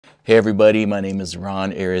Hey everybody, my name is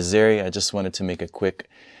Ron Irizarry. I just wanted to make a quick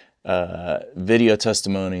video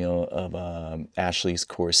testimonial of Ashley's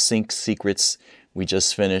course, Sync Secrets. We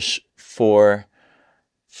just finished 4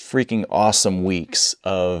 freaking awesome weeks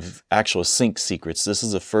of actual sync secrets. This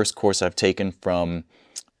is the first course I've taken from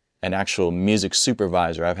an actual music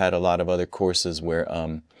supervisor. I've had a lot of other courses where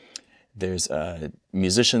there's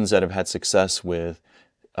musicians that have had success with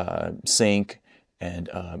sync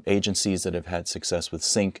and agencies that have had success with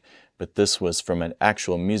sync, but this was from an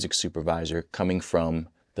actual music supervisor coming from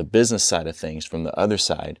the business side of things, from the other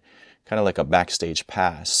side, kind of like a backstage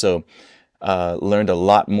pass. So learned a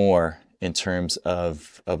lot more in terms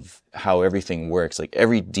of how everything works, like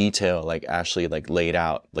every detail, like Ashley laid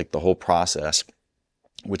out, like the whole process,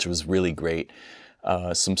 which was really great.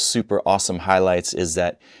 Some super awesome highlights is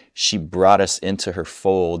that she brought us into her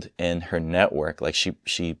fold and her network. Like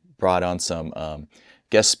she brought on some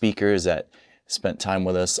guest speakers that spent time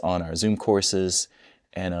with us on our Zoom courses,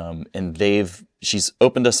 and she's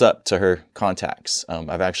opened us up to her contacts.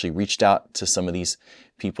 I've actually reached out to some of these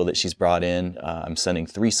people that she's brought in. I'm sending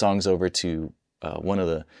 3 songs over to one of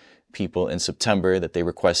the people in September that they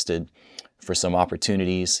requested for some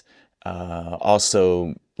opportunities.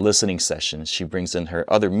 Also listening sessions. She brings in her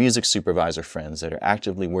other music supervisor friends that are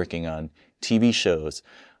actively working on TV shows,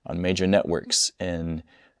 on major networks, and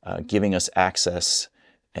giving us access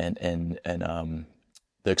and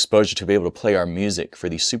the exposure to be able to play our music for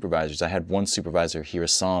these supervisors. I had one supervisor hear a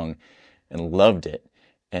song and loved it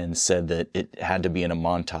and said that it had to be in a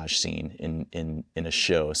montage scene in a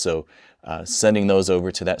show. So sending those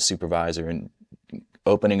over to that supervisor and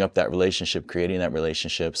opening up that relationship, creating that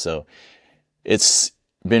relationship. So it's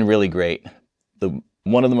been really great.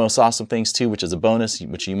 One of the most awesome things too, which is a bonus,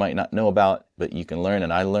 which you might not know about, but you can learn,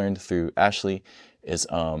 and I learned through Ashley, is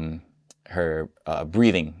her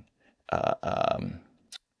breathing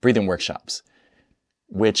workshops,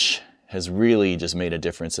 which has really just made a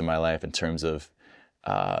difference in my life in terms of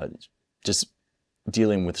just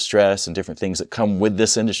dealing with stress and different things that come with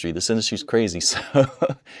this industry. This industry is crazy, so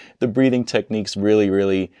the breathing techniques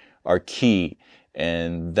really are key.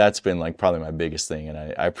 And that's been like probably my biggest thing. And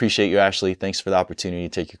I appreciate you, Ashley. Thanks for the opportunity to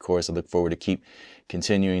take your course. I look forward to keep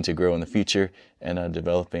continuing to grow in the future and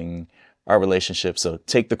developing our relationship. So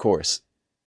take the course.